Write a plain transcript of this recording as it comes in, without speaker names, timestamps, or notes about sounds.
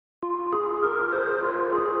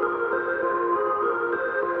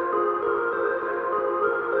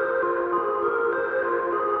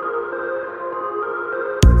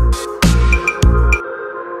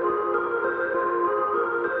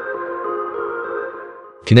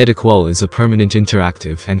Kinetic wall is a permanent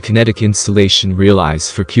interactive and kinetic installation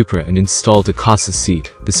realized for Cupra and installed at Casa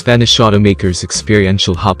Seat, the Spanish automaker's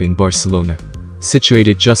experiential hub in Barcelona,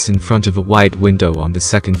 situated just in front of a wide window on the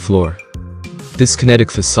second floor. This kinetic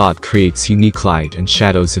facade creates unique light and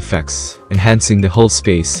shadows effects, enhancing the whole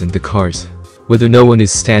space and the cars. Whether no one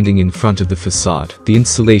is standing in front of the facade, the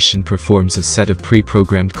installation performs a set of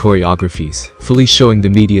pre-programmed choreographies, fully showing the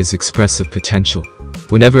media's expressive potential.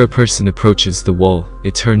 Whenever a person approaches the wall,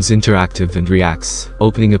 it turns interactive and reacts,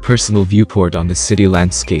 opening a personal viewport on the city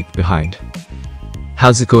landscape behind.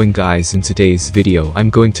 How's it going, guys? In today's video I'm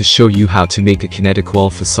going to show you how to make a kinetic wall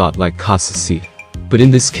facade like Casa Seat. But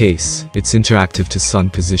in this case, it's interactive to sun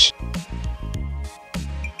position.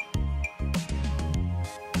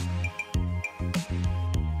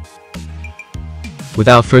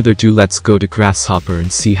 Without further ado, let's go to Grasshopper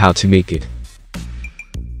and see how to make it.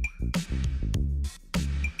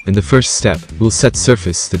 In the first step, we'll set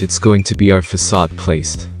surface that it's going to be our facade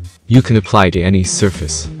placed. You can apply to any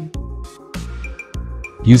surface.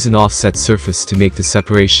 Use an offset surface to make the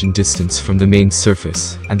separation distance from the main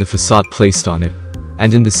surface and the facade placed on it.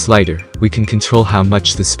 And in the slider, we can control how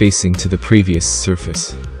much the spacing to the previous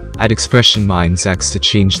surface. Add expression -X to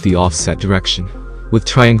change the offset direction. With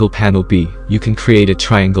triangle panel B, you can create a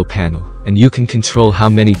triangle panel, and you can control how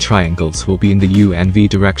many triangles will be in the U and V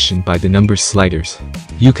direction by the number sliders.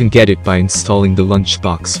 You can get it by installing the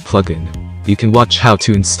lunchbox plugin. You can watch how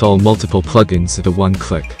to install multiple plugins at a one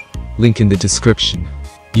click. Link in the description.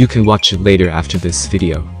 You can watch it later after this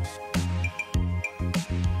video.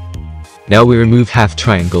 Now we remove half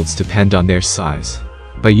triangles depend on their size.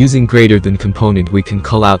 By using greater than component, we can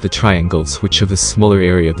cull out the triangles which have a smaller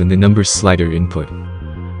area than the number slider input.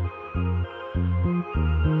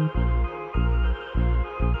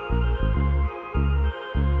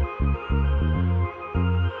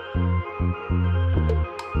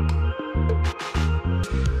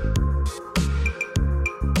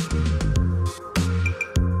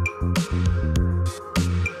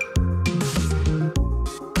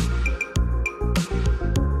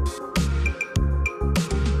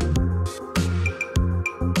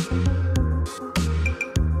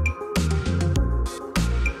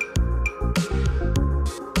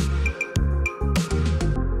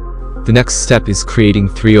 The next step is creating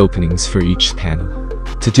 3 openings for each panel.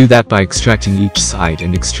 To do that, by extracting each side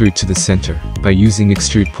and extrude to the center, by using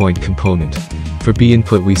extrude point component. For B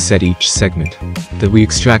input we set each segment that we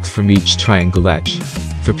extract from each triangle edge.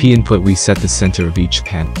 For P input we set the center of each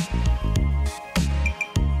panel.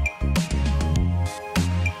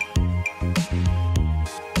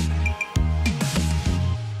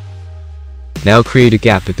 Now create a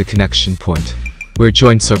gap at the connection point, where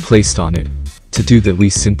joints are placed on it. To do that, we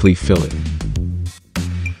simply fill it.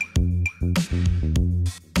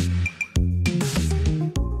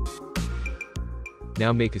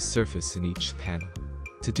 Now make a surface in each panel.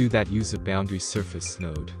 To do that, use a boundary surface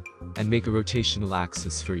node, and make a rotational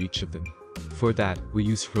axis for each of them. For that, we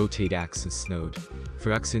use rotate axis node.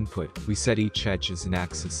 For X input, we set each edge as an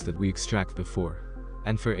axis that we extract before.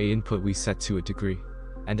 And for A input we set to a degree.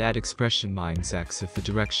 And add expression -X if the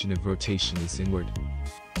direction of rotation is inward.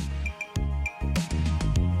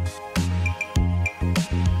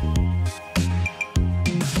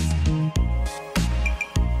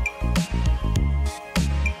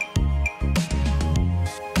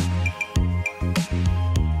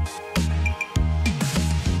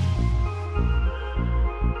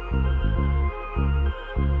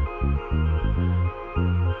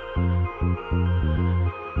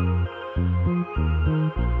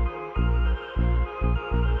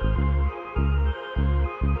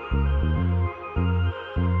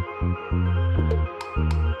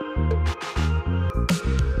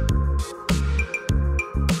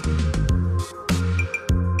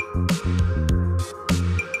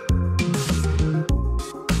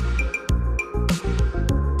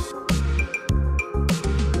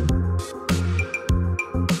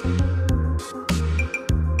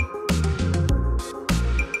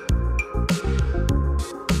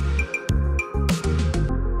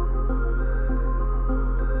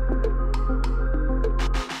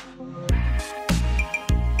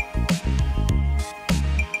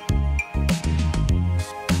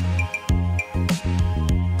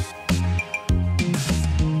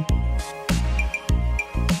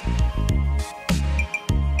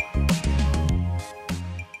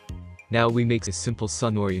 Now we make a simple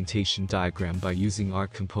sun orientation diagram by using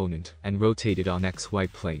arc component and rotate it on XY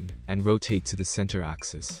plane and rotate to the center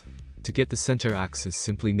axis. To get the center axis,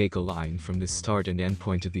 simply make a line from the start and end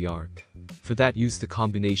point of the arc. For that, use the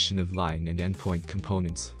combination of line and endpoint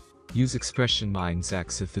components. Use expression minus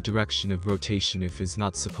x if the direction of rotation if is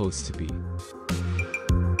not supposed to be.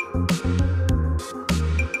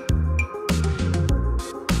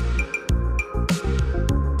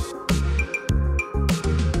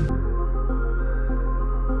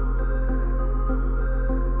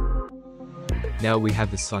 Now we have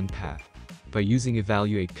the sun path. By using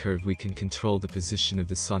evaluate curve we can control the position of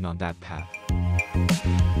the sun on that path.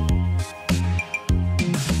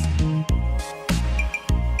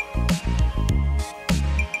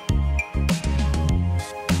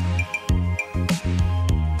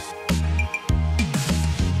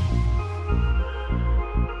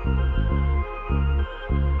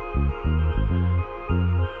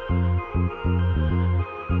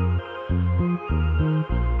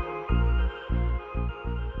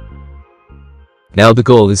 Now the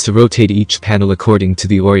goal is to rotate each panel according to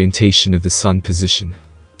the orientation of the sun position.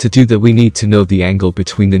 To do that we need to know the angle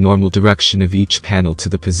between the normal direction of each panel to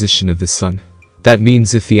the position of the sun. That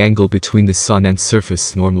means if the angle between the sun and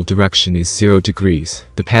surface normal direction is 0 degrees,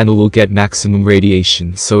 the panel will get maximum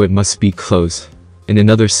radiation, so it must be closed. In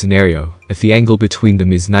another scenario, if the angle between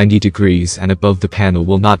them is 90 degrees and above the panel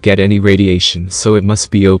will not get any radiation, so it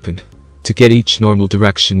must be opened. To get each normal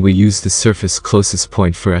direction we use the surface closest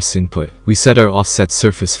point for S input. We set our offset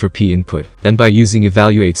surface for P input. Then by using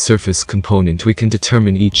evaluate surface component we can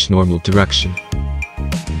determine each normal direction.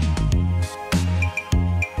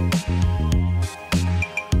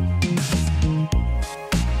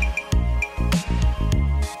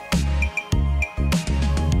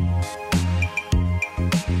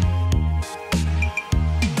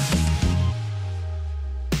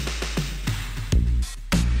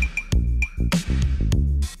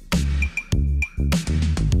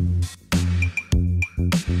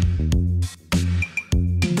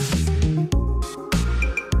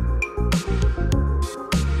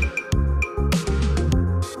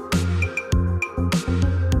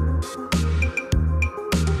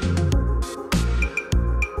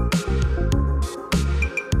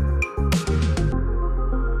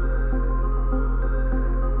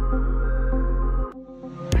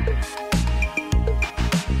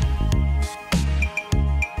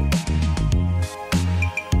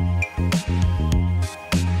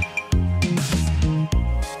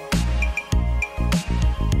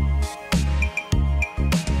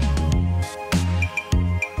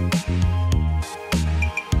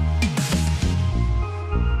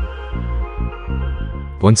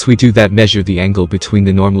 Once we do that, measure the angle between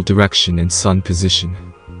the normal direction and sun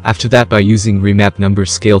position. After that, by using remap number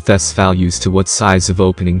scale thes values to what size of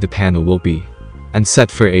opening the panel will be, and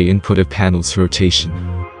set for A input of panel's rotation.